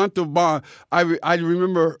 Ricardo Montalban. I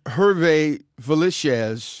remember Hervé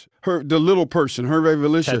Villechaize, the little person, Hervé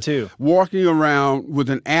Villechaize, walking around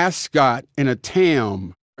with an ascot and a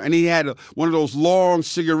tam. And he had one of those long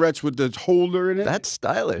cigarettes with the holder in it. That's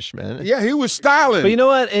stylish, man. Yeah, he was stylish. But you know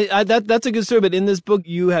what? That's a good story. But in this book,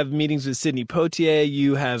 you have meetings with Sidney Poitier.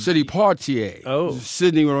 You have... Sidney Poitier. Oh.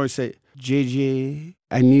 Sidney would always say, JJ,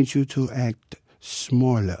 I need you to act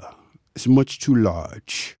smaller. It's much too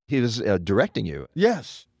large. He was directing you.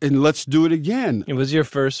 Yes. And let's do it again. It was your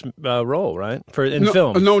first role, right? In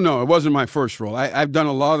film? No, it wasn't my first role. I've done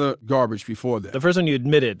a lot of garbage before that. The first one you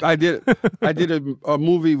admitted. I did. I did a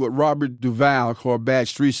movie with Robert Duvall called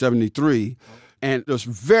Badge 373. And there's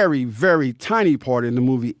very, very tiny part in the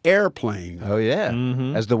movie Airplane. Oh, yeah.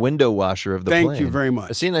 As the window washer of the plane. Thank you very much.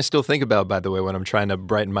 A scene I still think about, by the way, when I'm trying to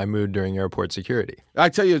brighten my mood during airport security. I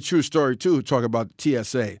tell you a true story, too, talk about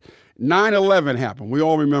TSA. 9/11 happened. We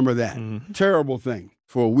all remember that. Terrible thing.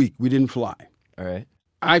 For a week, we didn't fly. All right.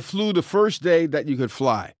 I flew the first day that you could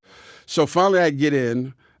fly. So finally I get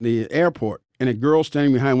in the airport, and a girl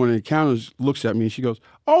standing behind one of the counters looks at me, and she goes,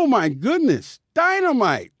 "Oh, my goodness,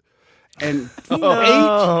 Dyn-o-mite." And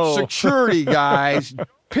 8 security guys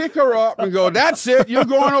pick her up and go, "That's it, you're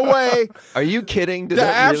going away." Are you kidding? Did The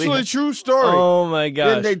that really absolute true story. Oh, my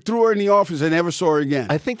gosh. Then they threw her in the office and never saw her again.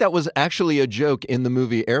 I think that was actually a joke in the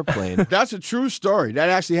movie Airplane. That's a true story. That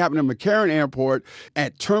actually happened at McCarran Airport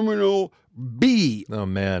at Terminal B. Oh,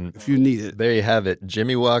 man. If you need it. There you have it.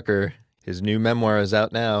 Jimmie Walker. His new memoir is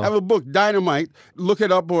out now. I have a book, Dyn-o-mite. Look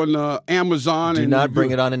it up on Amazon. Do not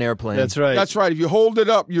bring it on an airplane. That's right. That's right. If you hold it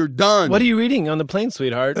up, you're done. What are you reading on the plane,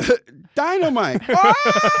 sweetheart? Dyn-o-mite.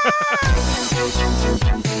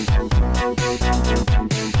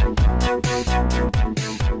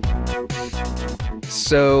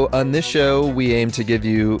 So on this show, we aim to give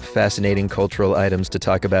you fascinating cultural items to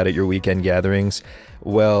talk about at your weekend gatherings.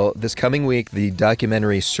 Well, this coming week, the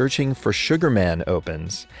documentary Searching for Sugar Man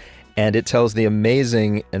opens, and it tells the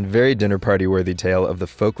amazing and very dinner party-worthy tale of the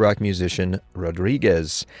folk rock musician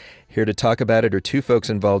Rodriguez. Here to talk about it are two folks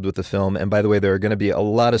involved with the film, and by the way, there are going to be a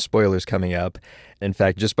lot of spoilers coming up. In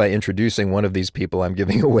fact, just by introducing one of these people, I'm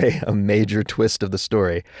giving away a major twist of the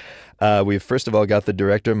story. We've first of all got the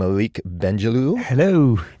director, Malik Benjelloul.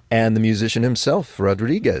 Hello. And the musician himself,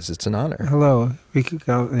 Rodriguez. It's an honor. Hello. Rico,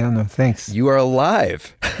 thanks. You are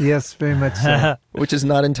alive. Yes, very much so. Which is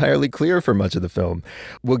not entirely clear for much of the film.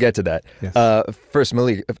 We'll get to that. Yes. First,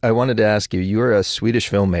 Malik, I wanted to ask you, you are a Swedish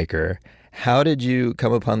filmmaker. How did you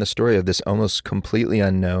come upon the story of this almost completely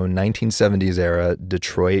unknown 1970s era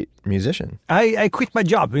Detroit musician? I quit my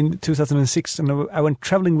job in 2006 and I went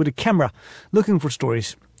traveling with a camera looking for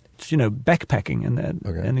stories. Backpacking,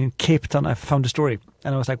 and in Cape Town I found a story,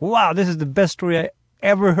 and I was like, wow, this is the best story I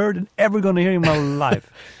ever heard and ever going to hear in my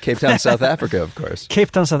life. Cape Town, South Africa, of course.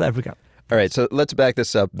 Cape Town, South Africa. All right, so let's back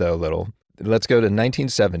this up, though, a little. Let's go to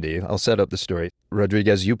 1970. I'll set up the story.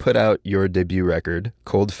 Rodriguez, you put out your debut record,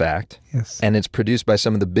 Cold Fact. Yes. And it's produced by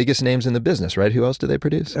some of the biggest names in the business, right? Who else do they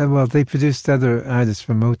produce? Well, they produced other artists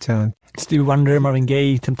from Motown. Stevie Wonder, Marvin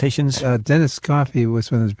Gaye, Temptations. Dennis Coffey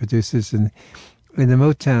was one of the producers, and in the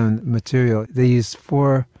Motown material, they used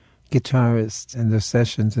 4 guitarists in their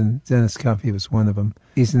sessions, and Dennis Coffey was one of them.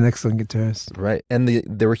 He's an excellent guitarist. Right. And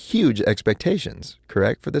there were huge expectations,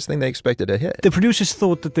 correct, for this thing? They expected a hit. The producers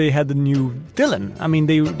thought that they had the new Dylan. I mean,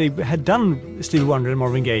 they had done Stevie Wonder and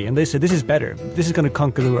Marvin Gaye, and they said, this is better. This is going to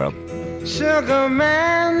conquer the world. Sugar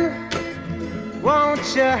man,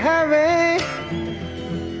 won't you hurry?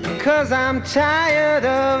 'Cause I'm tired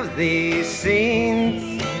of these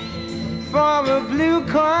scenes. For a blue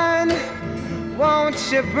coin, won't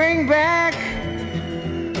you bring back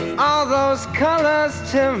all those colors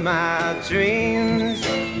to my dreams?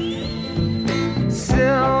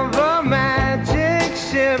 Silver magic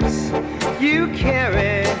ships you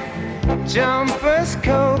carry, jumpers,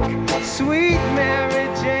 Coke, sweet Mary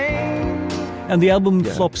Jane. And the album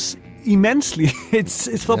flops immensely. It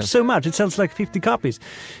flops so much. It sells like 50 copies.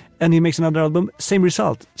 And he makes another album, same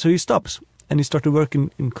result. So he stops. And he started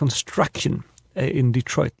working in construction in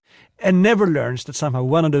Detroit, and never learns that somehow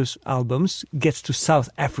one of those albums gets to South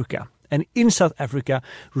Africa. And in South Africa,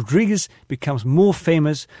 Rodriguez becomes more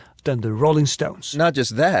famous than the Rolling Stones. Not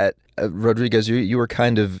just that, Rodriguez, you were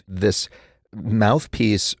kind of this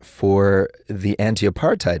mouthpiece for the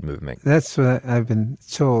anti-apartheid movement. That's what I've been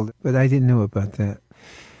told, but I didn't know about that.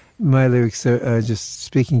 My lyrics are just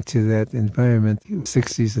speaking to that environment.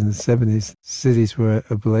 60s and the 70s, cities were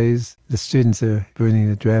ablaze. The students are burning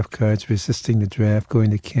the draft cards, resisting the draft,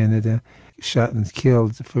 going to Canada, shot and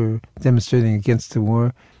killed for demonstrating against the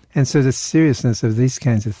war. And so the seriousness of these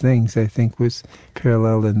kinds of things, I think, was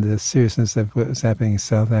paralleled in the seriousness of what was happening in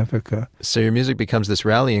South Africa. So your music becomes this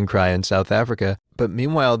rallying cry in South Africa, but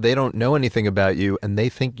meanwhile, they don't know anything about you, and they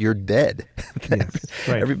think you're dead. Yes,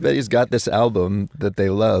 right. Everybody's got this album that they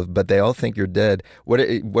love, but they all think you're dead. What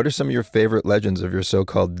are some of your favorite legends of your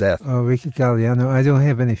so-called death? Oh, Rico Galliano. I don't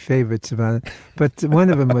have any favorites about it, but one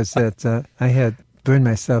of them was that I had burned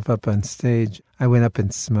myself up on stage. I went up in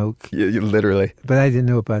smoke. You literally. But I didn't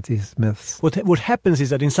know about these myths. What happens is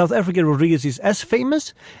that in South Africa, Rodriguez is as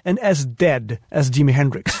famous and as dead as Jimi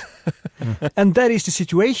Hendrix. And that is the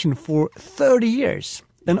situation for 30 years.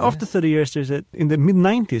 And after 30 years, in the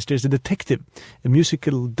mid-90s, there's a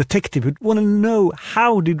musical detective who want to know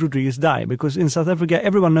how did Rodriguez die? Because in South Africa,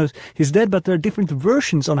 everyone knows he's dead, but there are different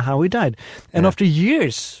versions on how he died. And after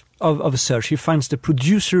years of search, he finds the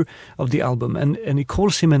producer of the album, and he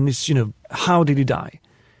calls him and is, how did he die?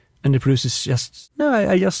 And the producer just, no,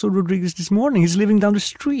 I just saw Rodriguez this morning. He's living down the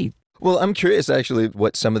street. Well, I'm curious actually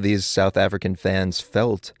what some of these South African fans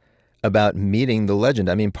felt about meeting the legend.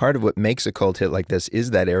 I mean, part of what makes a cult hit like this is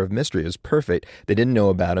that air of mystery. It was perfect. They didn't know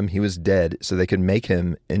about him. He was dead, so they could make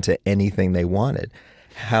him into anything they wanted.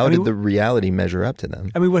 How did the reality measure up to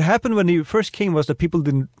them? I mean, what happened when he first came was that people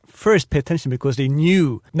didn't first pay attention because they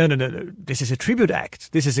knew, no, this is a tribute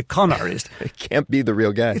act. This is a con artist. It can't be the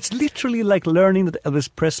real guy. It's literally like learning that Elvis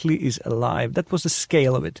Presley is alive. That was the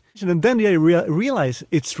scale of it. And then they realize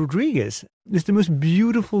it's Rodriguez. It's the most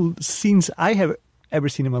beautiful scenes I have ever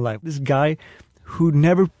seen in my life. This guy who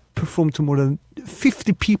never performed to more than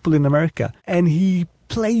 50 people in America, and he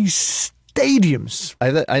plays stadiums.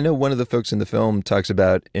 I know one of the folks in the film talks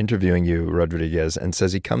about interviewing you, Rodriguez, and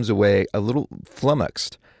says he comes away a little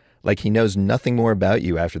flummoxed, like he knows nothing more about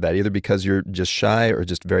you after that, either because you're just shy or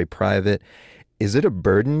just very private. Is it a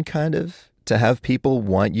burden, kind of, to have people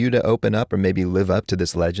want you to open up or maybe live up to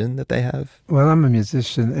this legend that they have? Well, I'm a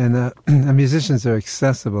musician, and musicians are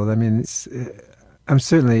accessible. I mean, I'm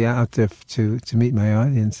certainly out there to meet my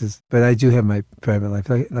audiences, but I do have my private life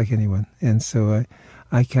like anyone. And so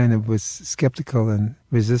I kind of was skeptical and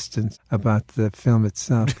resistant about the film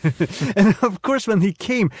itself. And of course, when he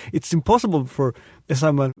came, it's impossible for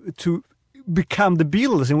someone to become the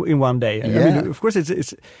Beatles in one day. Yeah. I mean, of course, it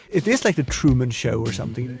is like the Truman Show or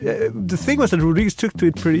something. The thing was that Rodriguez took to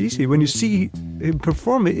it pretty easy. When you see him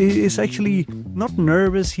perform, he's actually not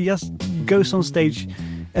nervous. He just goes on stage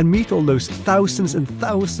and meet all those thousands and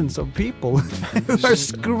thousands of people who are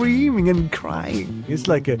screaming and crying. It's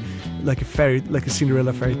like a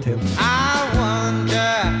Cinderella fairy tale. I wonder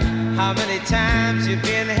how many times you've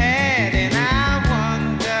been had, and I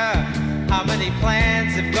wonder how many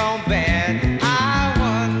plans have gone bad. I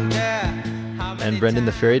wonder how many. And Brendan,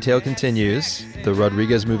 the fairy tale continues. The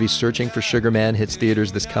Rodriguez movie Searching for Sugar Man hits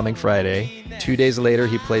theaters this coming Friday. 2 days later,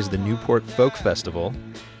 he plays the Newport Folk Festival.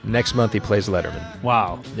 Next month, he plays Letterman.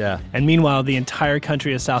 Wow. Yeah. And meanwhile, the entire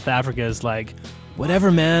country of South Africa is like, whatever,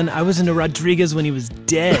 man. I was into Rodriguez when he was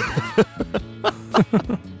dead.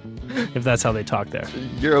 If that's how they talk there.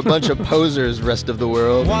 You're a bunch of posers, rest of the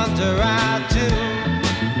world. Wonder I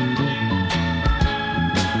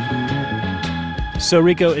do. So,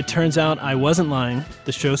 Rico, it turns out I wasn't lying.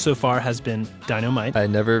 The show so far has been Dyn-o-mite. I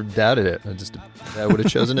never doubted it. I would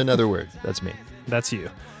have chosen another word. That's me. That's you.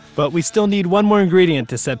 But we still need one more ingredient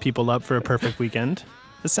to set people up for a perfect weekend.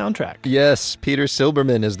 The soundtrack. Yes, Peter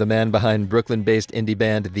Silberman is the man behind Brooklyn-based indie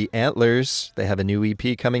band The Antlers. They have a new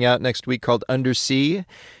EP coming out next week called Undersea.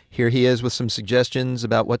 Here he is with some suggestions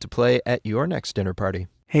about what to play at your next dinner party.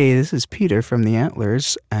 Hey, this is Peter from The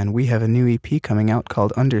Antlers, and we have a new EP coming out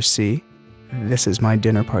called Undersea. This is my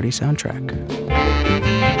dinner party soundtrack.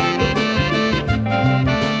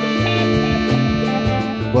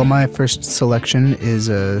 Well, my first selection is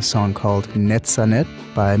a song called Netzanet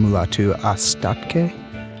by Mulatu Astatke.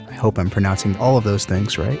 I hope I'm pronouncing all of those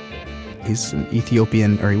things right. He's an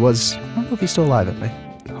Ethiopian, or he was, I don't know if he's still alive,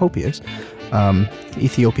 I hope he is,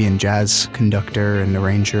 Ethiopian jazz conductor and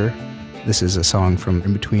arranger. This is a song from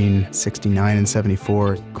in between 69 and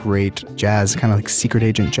 74. Great jazz, kind of like secret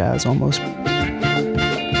agent jazz almost.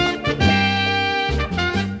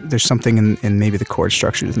 There's something in maybe the chord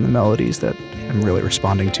structures and the melodies that I'm really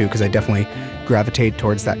responding to, because I definitely gravitate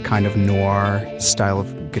towards that kind of noir style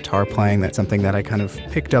of guitar playing. That's something that I kind of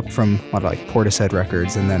picked up from a lot of like Portishead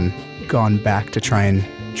records and then gone back to try and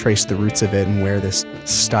trace the roots of it and where this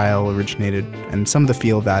style originated. And some of the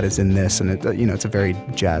feel of that is in this, and it's a very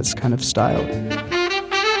jazz kind of style.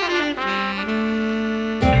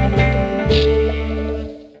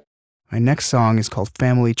 My next song is called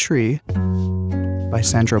Family Tree by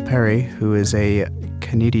Sandro Perry, who is a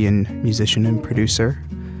Canadian musician and producer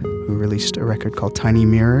who released a record called Tiny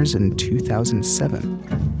Mirrors in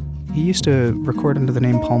 2007. He used to record under the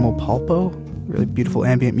name Palmo Palpo, really beautiful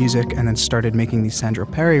ambient music, and then started making these Sandro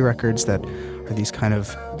Perry records that are these kind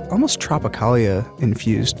of almost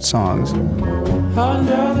Tropicalia-infused songs.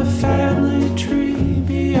 Under the family tree,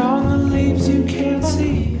 beyond the leaves you can't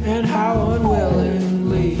see, and how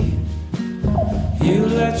unwillingly you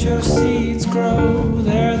let your seeds grow.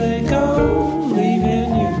 There they go,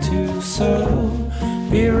 leaving you to sow,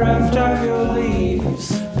 bereft of your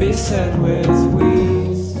leaves, beset with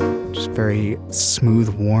weeds. Just very smooth,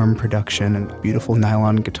 warm production and beautiful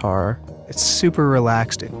nylon guitar. It's super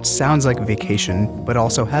relaxed. It sounds like vacation, but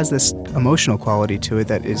also has this emotional quality to it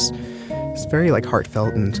that is very like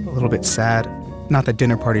heartfelt and a little bit sad. Not that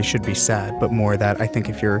dinner parties should be sad, but more that I think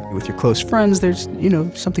if you're with your close friends, there's,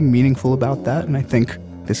 something meaningful about that, and I think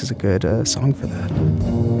this is a good song for that.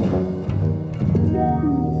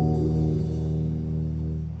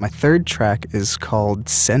 My third track is called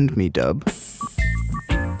Send Me Dub.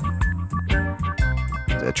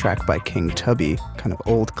 a track by King Tubby, kind of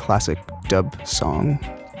old classic dub song.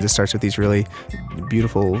 It starts with these really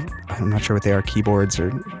beautiful, I'm not sure what they are, keyboards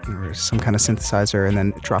or some kind of synthesizer, and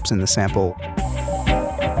then it drops in the sample.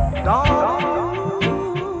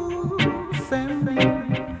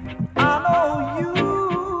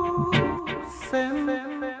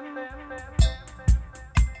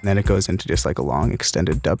 And then it goes into just like a long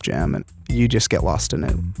extended dub jam, and you just get lost in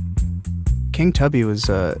it. King Tubby was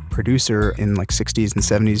a producer in like 60s and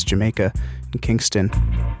 70s Jamaica in Kingston.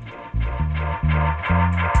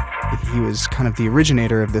 He was kind of the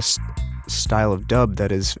originator of this style of dub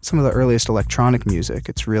that is some of the earliest electronic music.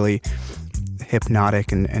 It's really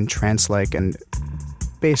hypnotic and trance-like and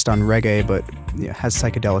based on reggae, but has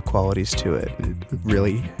psychedelic qualities to it. It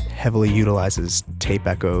really heavily utilizes tape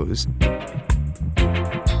echoes.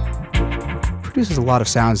 Produces a lot of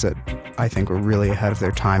sounds that I think were really ahead of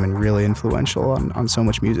their time and really influential on so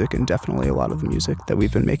much music, and definitely a lot of the music that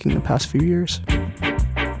we've been making the past few years.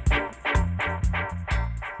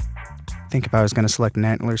 I think if I was going to select an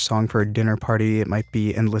Antlers song for a dinner party, it might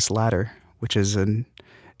be Endless Ladder, which is an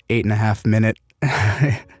 8.5-minute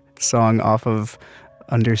song off of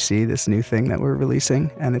Undersea, this new thing that we're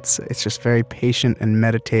releasing. And it's just very patient and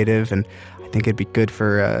meditative, and I think it'd be good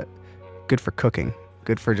for cooking,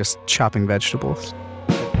 good for just chopping vegetables.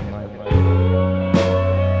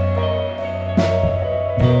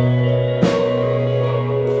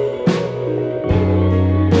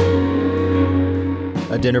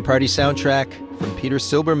 A dinner party soundtrack from Peter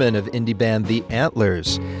Silberman of indie band The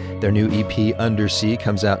Antlers. Their new EP, Undersea,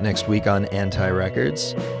 comes out next week on Anti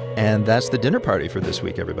Records. And that's the dinner party for this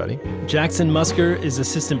week, everybody. Jackson Musker is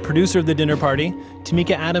assistant producer of the dinner party.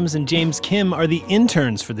 Tamika Adams and James Kim are the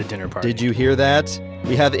interns for the dinner party. Did you hear that?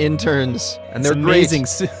 We have interns, and they're amazing.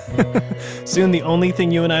 Great. Soon the only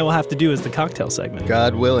thing you and I will have to do is the cocktail segment.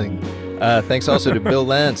 God willing. Thanks also to Bill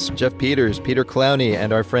Lance, Jeff Peters, Peter Clowney,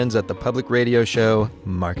 and our friends at the public radio show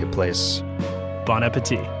Marketplace. Bon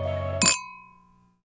appetit.